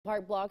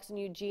park blocks in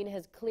Eugene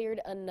has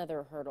cleared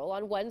another hurdle.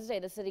 On Wednesday,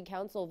 the City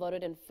Council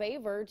voted in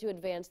favor to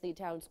advance the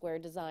town square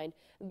design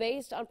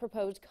based on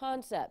proposed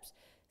concepts.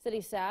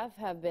 City staff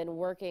have been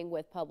working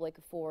with public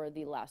for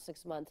the last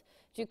 6 months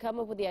to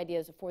come up with the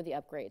ideas for the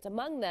upgrades.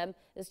 Among them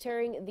is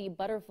tearing the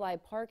butterfly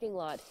parking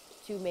lot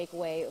to make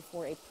way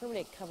for a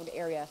permanent covered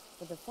area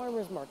for the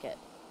farmers market.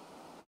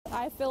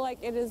 I feel like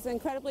it is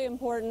incredibly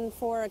important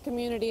for a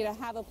community to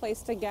have a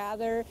place to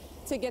gather,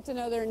 to get to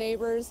know their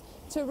neighbors,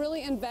 to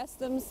really invest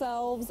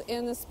themselves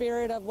in the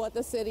spirit of what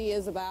the city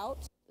is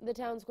about. The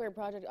Town Square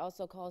project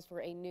also calls for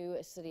a new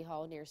city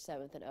hall near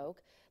 7th and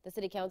Oak. The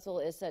City Council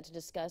is set to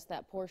discuss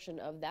that portion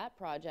of that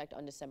project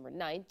on December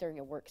 9th during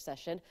a work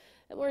session.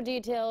 A more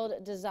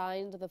detailed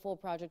design of the full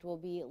project will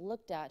be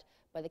looked at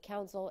by the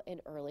council in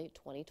early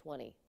 2020.